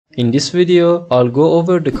In this video, I'll go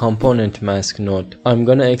over the component mask node. I'm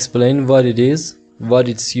gonna explain what it is, what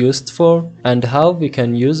it's used for, and how we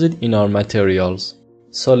can use it in our materials.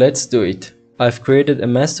 So let's do it. I've created a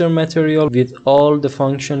master material with all the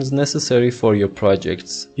functions necessary for your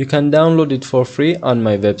projects. You can download it for free on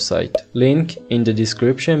my website. Link in the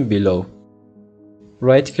description below.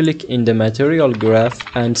 Right-click in the material graph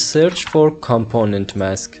and search for component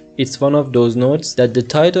mask. It's one of those nodes that the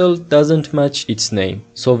title doesn't match its name.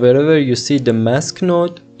 So wherever you see the mask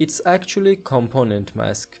node, it's actually component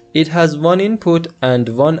mask. It has one input and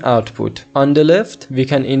one output. On the left, we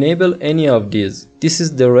can enable any of these. This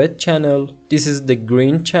is the red channel, this is the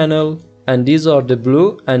green channel, and these are the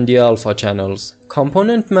blue and the alpha channels.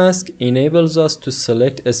 Component mask enables us to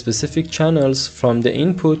select a specific channels from the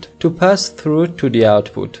input to pass through to the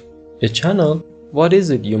output. A channel? What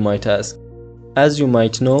is it, you might ask? As you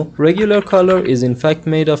might know, regular color is in fact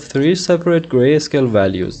made of 3 separate grayscale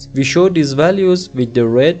values. We show these values with the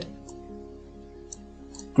red,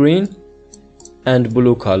 green, and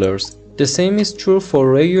blue colors. The same is true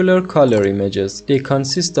for regular color images. They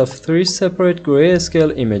consist of 3 separate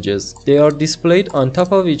grayscale images. They are displayed on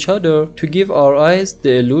top of each other to give our eyes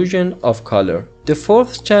the illusion of color. The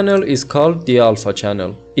 4th channel is called the alpha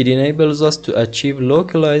channel. It enables us to achieve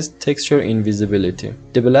localized texture invisibility.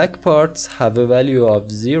 The black parts have a value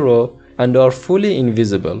of 0 and are fully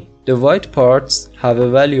invisible. The white parts have a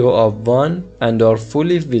value of 1 and are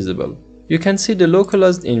fully visible. You can see the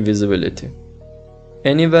localized invisibility.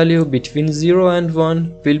 Any value between 0 and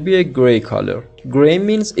 1 will be a gray color. Gray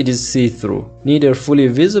means it is see-through, neither fully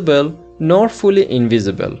visible nor fully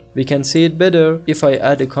invisible. We can see it better if I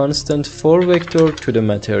add a constant 4 vector to the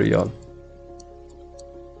material.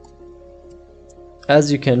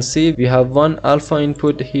 As you can see, we have one alpha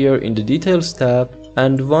input here in the details tab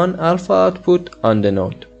and one alpha output on the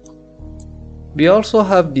node. We also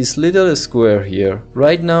have this little square here.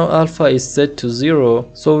 Right now alpha is set to 0,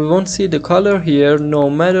 so we won't see the color here no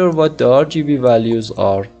matter what the RGB values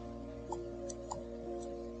are.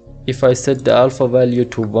 If I set the alpha value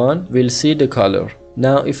to 1, we'll see the color.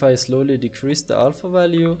 Now if I slowly decrease the alpha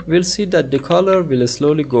value, we'll see that the color will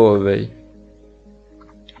slowly go away.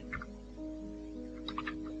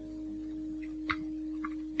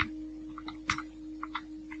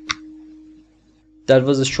 That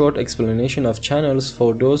was a short explanation of channels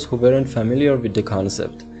for those who weren't familiar with the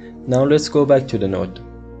concept. Now let's go back to the node.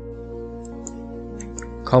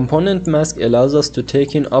 Component mask allows us to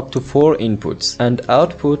take in up to 4 inputs and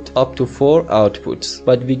output up to 4 outputs,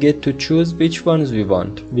 but we get to choose which ones we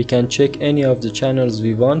want. We can check any of the channels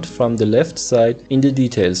we want from the left side in the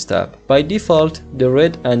details tab. By default, the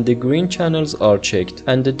red and the green channels are checked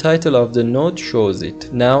and the title of the node shows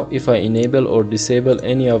it. Now if I enable or disable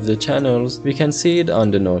any of the channels, we can see it on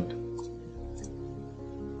the node.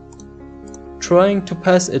 Trying to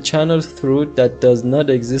pass a channel through that does not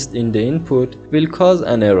exist in the input will cause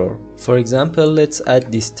an error. For example, let's add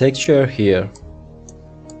this texture here.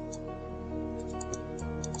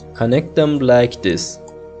 Connect them like this.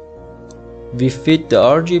 We fit the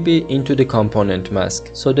RGB into the component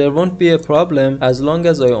mask, so there won't be a problem as long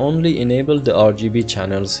as I only enable the RGB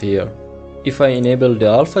channels here. If I enable the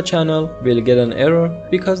alpha channel, we'll get an error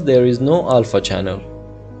because there is no alpha channel.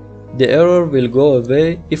 The error will go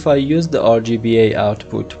away if I use the RGBA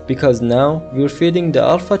output, because now we're feeding the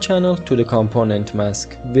alpha channel to the component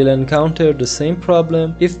mask. We'll encounter the same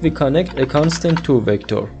problem if we connect a constant 2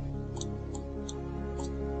 vector.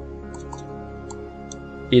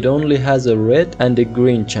 It only has a red and a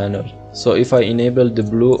green channel, so if I enable the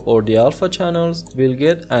blue or the alpha channels, we'll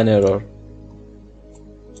get an error.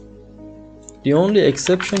 The only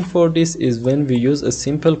exception for this is when we use a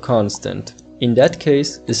simple constant. In that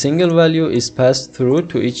case, a single value is passed through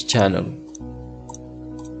to each channel.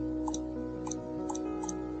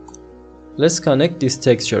 Let's connect this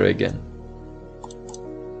texture again.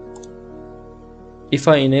 If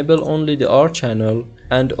I enable only the R channel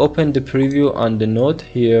and open the preview on the node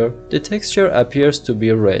here, the texture appears to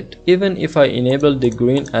be red. Even if I enable the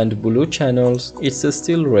green and blue channels, it's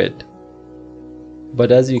still red. But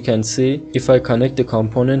as you can see, if I connect the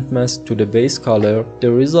component mask to the base color, the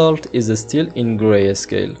result is still in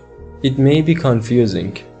grayscale. It may be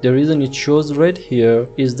confusing. The reason it shows red here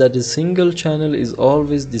is that a single channel is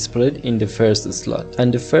always displayed in the first slot,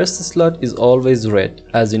 and the first slot is always red,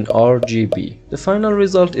 as in RGB. The final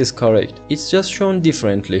result is correct, it's just shown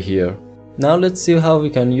differently here. Now let's see how we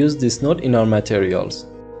can use this node in our materials.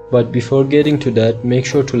 But before getting to that, make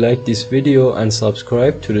sure to like this video and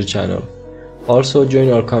subscribe to the channel. Also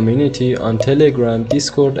join our community on Telegram,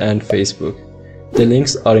 Discord and Facebook. The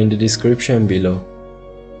links are in the description below.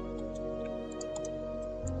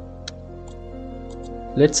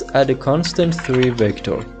 Let's add a constant 3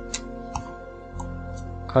 vector.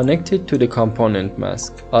 Connect it to the component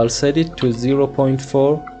mask. I'll set it to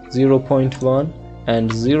 0.4, 0.1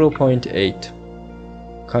 and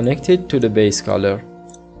 0.8. Connect it to the base color.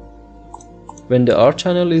 When the R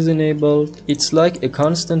channel is enabled, it's like a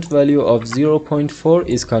constant value of 0.4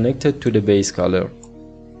 is connected to the base color.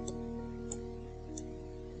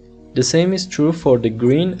 The same is true for the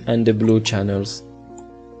green and the blue channels.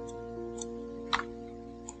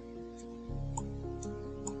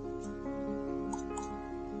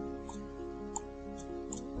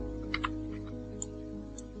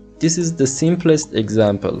 This is the simplest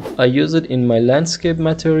example. I use it in my landscape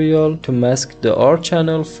material to mask the R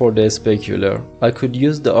channel for the specular. I could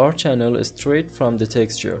use the R channel straight from the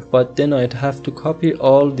texture, but then I'd have to copy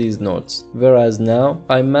all these nodes. Whereas now,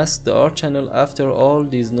 I mask the R channel after all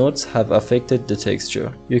these nodes have affected the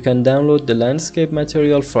texture. You can download the landscape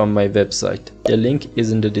material from my website. The link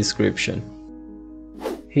is in the description.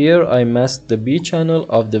 Here I mask the B channel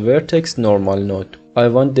of the vertex normal node. I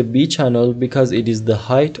want the B channel because it is the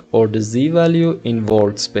height or the Z value in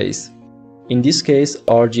world space. In this case,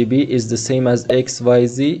 RGB is the same as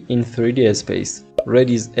XYZ in 3D space. Red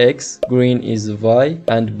is X, green is Y,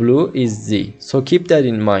 and blue is Z. So keep that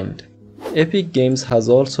in mind. Epic Games has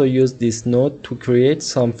also used this node to create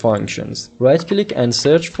some functions. Right click and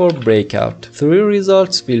search for breakout. 3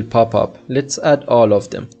 results will pop up. Let's add all of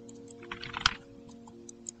them.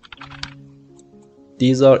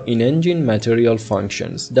 These are in-engine material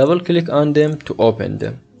functions. Double click on them to open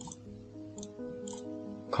them.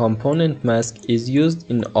 Component mask is used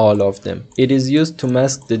in all of them. It is used to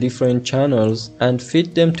mask the different channels and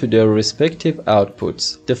fit them to their respective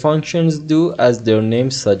outputs. The functions do as their name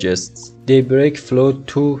suggests. They break float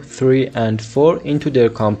 2, 3 and 4 into their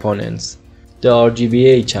components, the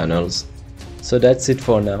RGBA channels. So that's it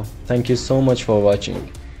for now. Thank you so much for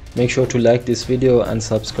watching. Make sure to like this video and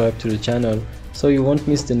subscribe to the channel so you won't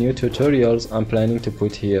miss the new tutorials I'm planning to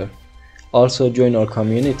put here. Also join our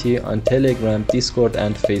community on Telegram, Discord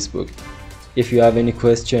and Facebook. If you have any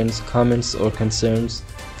questions, comments or concerns,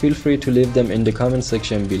 feel free to leave them in the comment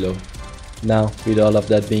section below. Now, with all of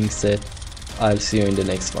that being said, I'll see you in the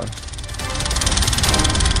next one.